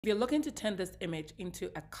If you're looking to turn this image into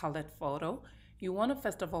a colored photo, you want to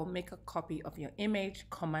first of all make a copy of your image,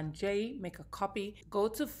 Command J, make a copy, go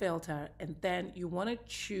to filter, and then you want to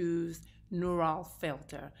choose neural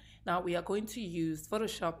filter. Now we are going to use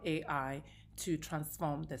Photoshop AI to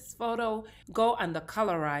transform this photo. Go under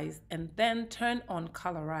colorize and then turn on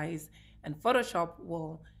colorize, and Photoshop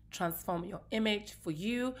will transform your image for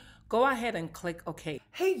you. Go ahead and click OK.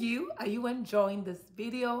 Hey you, are you enjoying this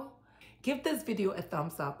video? Give this video a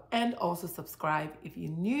thumbs up and also subscribe if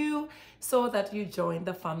you're new so that you join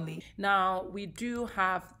the family. Now we do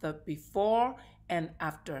have the before and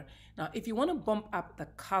after. Now if you want to bump up the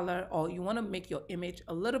color or you want to make your image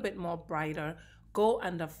a little bit more brighter, go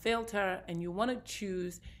under filter and you want to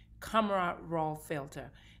choose camera raw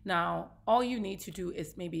filter. Now all you need to do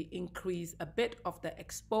is maybe increase a bit of the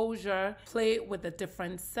exposure, play with the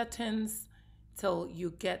different settings till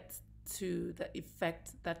you get to the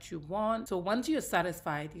effect that you want. So once you're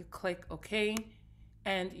satisfied, you click OK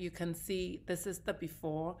and you can see this is the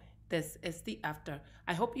before, this is the after.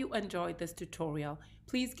 I hope you enjoyed this tutorial.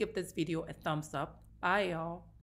 Please give this video a thumbs up. Bye y'all.